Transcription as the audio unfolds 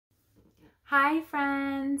Hi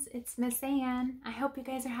friends, it's Miss Ann. I hope you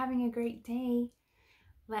guys are having a great day.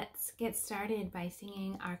 Let's get started by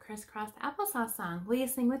singing our crisscross applesauce song. Will you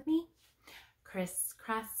sing with me?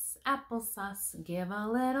 Crisscross applesauce, give a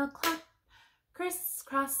little clap.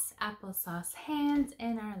 Crisscross applesauce, hands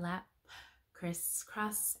in our lap.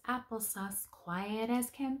 Crisscross applesauce, quiet as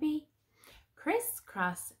can be.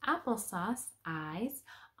 Crisscross applesauce, eyes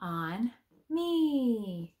on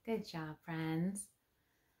me. Good job, friends.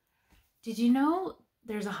 Did you know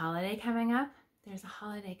there's a holiday coming up? There's a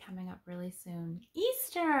holiday coming up really soon.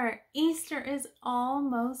 Easter! Easter is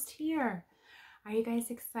almost here. Are you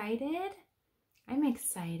guys excited? I'm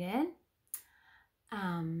excited.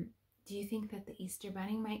 Do you think that the Easter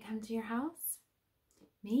Bunny might come to your house?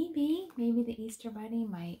 Maybe the Easter Bunny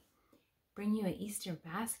might bring you an Easter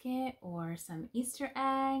basket or some Easter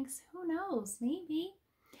eggs. Who knows? Maybe.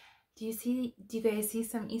 Do you guys see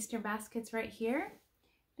some Easter baskets right here?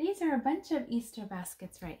 These are a bunch of Easter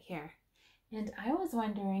baskets right here. And I was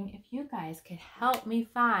wondering if you guys could help me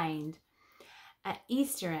find an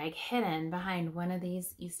Easter egg hidden behind one of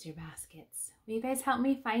these Easter baskets. Will you guys help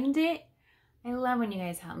me find it? I love when you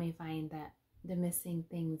guys help me find the missing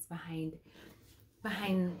things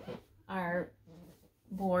behind our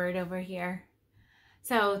board over here.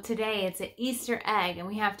 So today it's an Easter egg and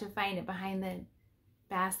we have to find it behind the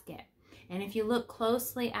basket. And if you look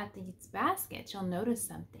closely at these baskets, you'll notice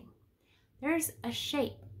something. There's a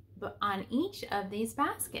shape on each of these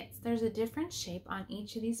baskets. There's a different shape on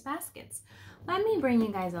each of these baskets. Let me bring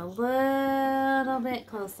you guys a little bit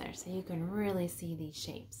closer so you can really see these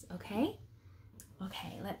shapes, okay?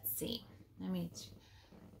 Okay, let's see. Let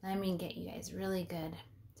me get you guys really good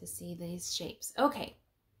to see these shapes. Okay,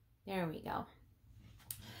 there we go.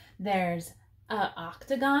 There's an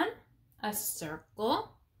octagon, a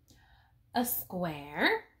circle, a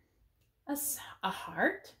square, a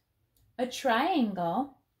heart, a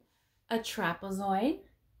triangle, a trapezoid,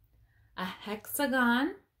 a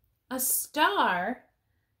hexagon, a star,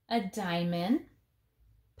 a diamond,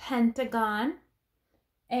 pentagon,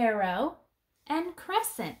 arrow, and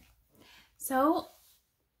crescent. So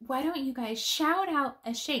why don't you guys shout out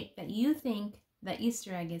a shape that you think the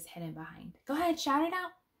Easter egg is hidden behind? Go ahead, shout it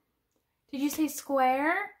out. Did you say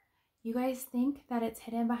square? You guys think that it's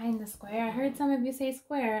hidden behind the square? I heard some of you say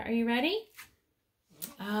square. Are you ready?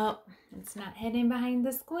 Oh, it's not hidden behind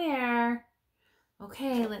the square.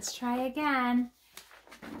 Okay, let's try again.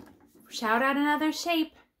 Shout out another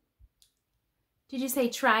shape. Did you say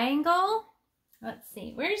triangle? Let's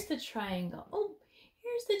see. Where's the triangle? Oh,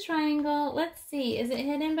 here's the triangle. Let's see. Is it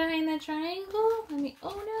hidden behind the triangle?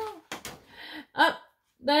 Oh no. Oh,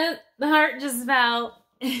 the heart just fell.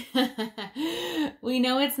 We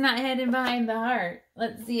know it's not hidden behind the heart.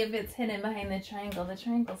 Let's see if it's hidden behind the triangle. The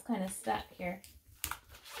triangle's kind of stuck here.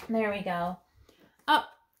 There we go. Oh,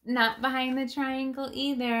 not behind the triangle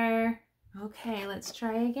either. Okay, let's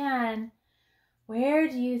try again. Where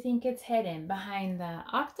do you think it's hidden? Behind the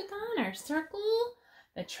octagon or circle?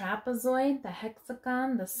 The trapezoid, the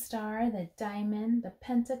hexagon, the star, the diamond, the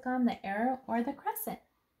pentagon, the arrow, or the crescent?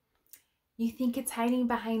 You think it's hiding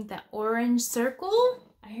behind the orange circle?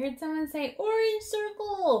 I heard someone say orange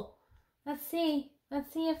circle. Let's see.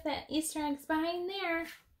 Let's see if the Easter egg's behind there.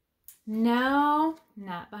 No,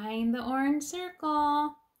 not behind the orange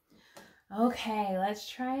circle. Okay, let's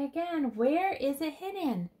try again. Where is it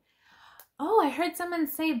hidden? Oh, I heard someone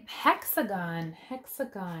say hexagon.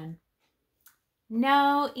 Hexagon.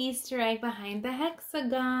 No Easter egg behind the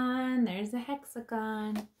hexagon. There's a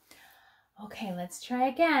hexagon. Okay, let's try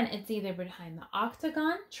again. It's either behind the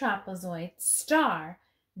octagon, trapezoid, star,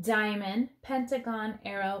 diamond, pentagon,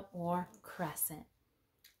 arrow, or crescent.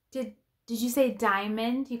 Did you say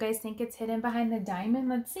diamond? You guys think it's hidden behind the diamond?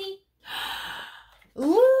 Let's see.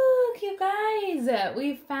 Look, you guys,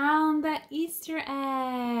 we found the Easter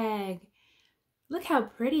egg. Look how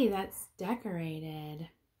pretty that's decorated.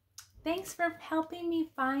 Thanks for helping me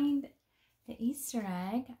find the Easter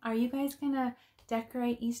egg. Are you guys gonna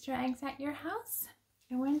decorate Easter eggs at your house?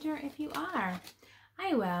 I wonder if you are.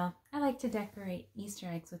 I will. I like to decorate Easter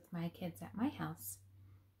eggs with my kids at my house.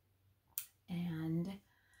 And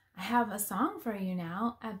I have a song for you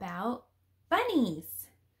now about bunnies.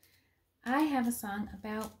 I have a song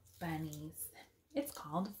about bunnies. It's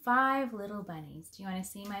called 5 Little Bunnies. Do you want to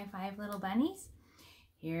see my 5 little bunnies?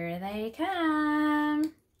 Here they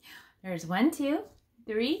come. There's 1, 2,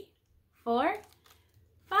 3, 4,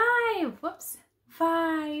 5. Whoops.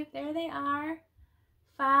 5. There they are.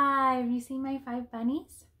 5. You see my 5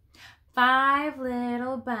 bunnies? 5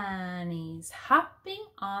 little bunnies hopping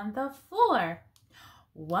on the floor.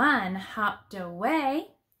 One hopped away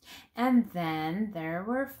And then there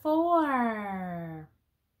were 4.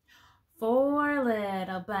 4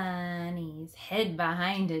 little bunnies hid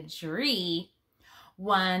behind a tree.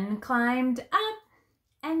 1 climbed up,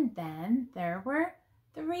 and then there were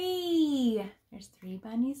 3. There's 3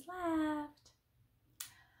 bunnies left.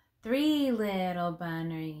 3 little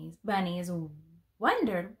bunnies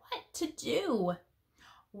wondered what to do.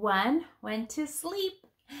 1 went to sleep,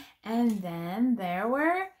 and then there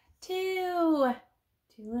were 2.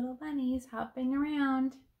 2 little bunnies hopping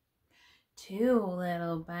around. 2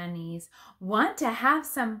 little bunnies want to have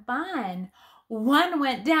some fun. 1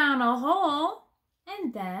 went down a hole,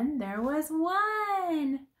 and then there was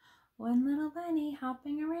 1. 1 little bunny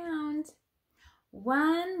hopping around.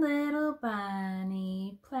 1 little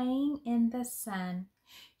bunny playing in the sun.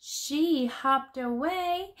 She hopped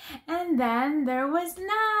away, and then there was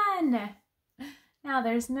none. Now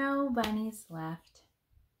there's no bunnies left.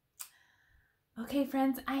 Okay,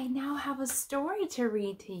 friends, I now have a story to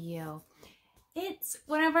read to you. It's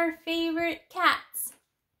one of our favorite cats,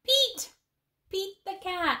 Pete. Pete the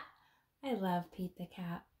cat. I love Pete the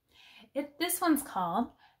cat. This one's called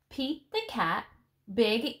Pete the Cat,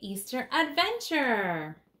 Big Easter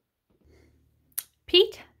Adventure.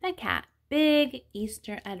 Pete the Cat, Big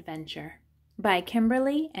Easter Adventure by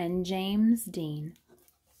Kimberly and James Dean.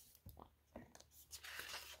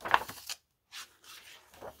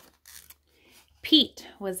 Pete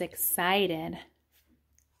was excited.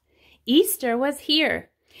 Easter was here.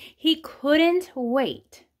 He couldn't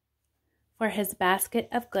wait for his basket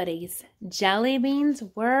of goodies. Jelly beans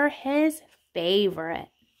were his favorite.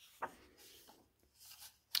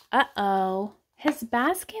 Uh-oh, his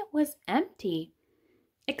basket was empty,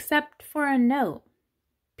 except for a note.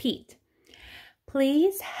 Pete,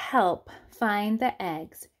 please help find the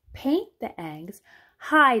eggs, paint the eggs,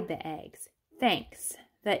 hide the eggs. Thanks,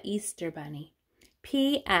 the Easter Bunny.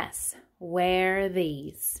 P.S. Wear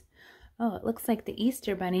these. Oh, it looks like the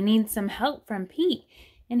Easter Bunny needs some help from Pete,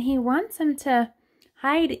 and he wants him to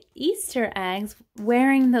hide Easter eggs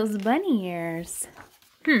wearing those bunny ears.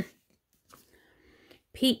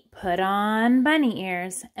 Pete put on bunny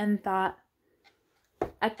ears and thought,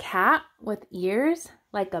 a cat with ears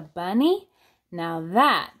like a bunny? Now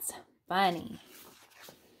that's funny.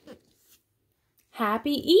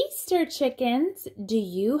 Happy Easter, chickens! Do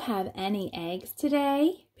you have any eggs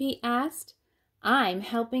today? Pete asked. I'm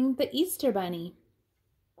helping the Easter Bunny.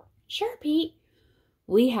 Sure, Pete.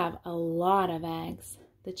 We have a lot of eggs,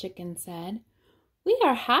 the chicken said. We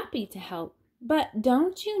are happy to help, but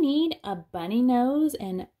don't you need a bunny nose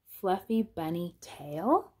and fluffy bunny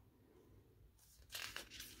tail?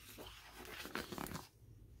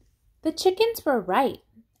 The chickens were right.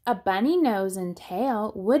 A bunny nose and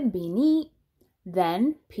tail would be neat.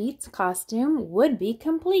 Then Pete's costume would be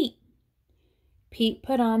complete. Pete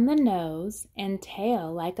put on the nose and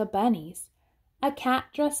tail like a bunny's. A cat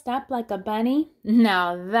dressed up like a bunny?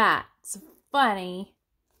 Now that's funny.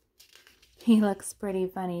 He looks pretty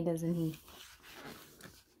funny, doesn't he?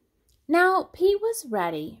 Now Pete was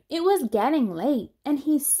ready. It was getting late, and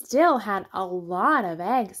he still had a lot of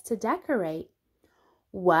eggs to decorate.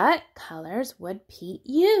 What colors would Pete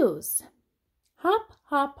use? Hop,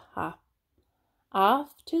 hop, hop.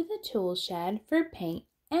 Off to the tool shed for paint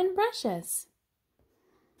and brushes.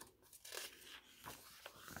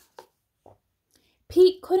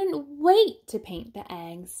 Pete couldn't wait to paint the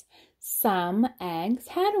eggs. Some eggs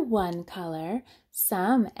had 1 color,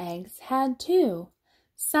 some eggs had 2.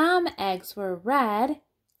 Some eggs were red,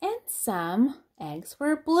 and some eggs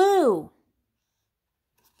were blue.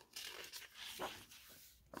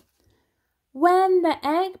 When the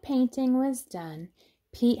egg painting was done,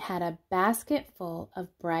 Pete had a basket full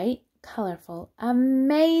of bright, colorful,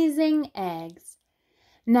 amazing eggs.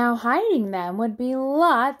 Now hiding them would be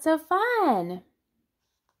lots of fun.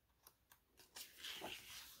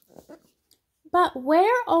 But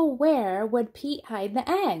where, oh where, would Pete hide the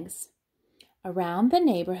eggs? Around the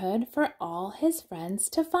neighborhood for all his friends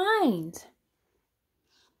to find.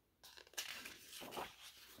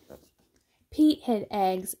 Pete hid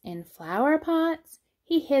eggs in flower pots.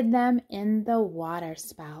 He hid them in the water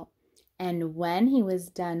spout. And when he was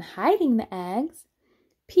done hiding the eggs,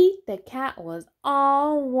 Pete the cat was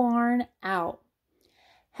all worn out.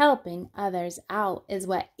 Helping others out is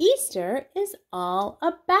what Easter is all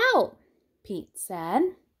about, Pete said.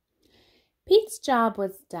 Pete's job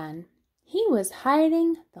was done. He was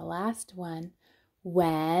hiding the last one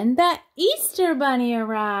when the Easter Bunny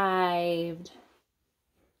arrived.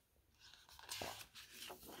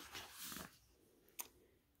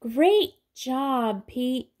 Great job,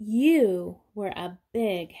 Pete. You were a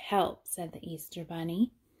big help, said the Easter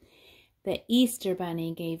Bunny. The Easter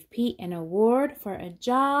Bunny gave Pete an award for a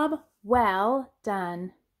job well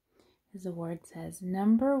done. His award says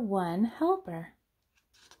 #1 helper.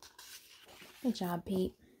 Good job,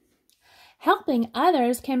 Pete. Helping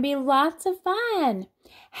others can be lots of fun.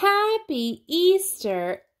 Happy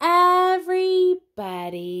Easter, everybody.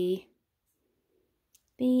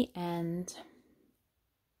 The end.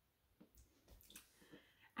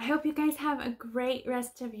 I hope you guys have a great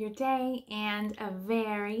rest of your day and a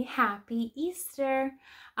very happy Easter.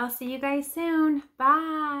 I'll see you guys soon.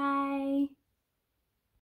 Bye.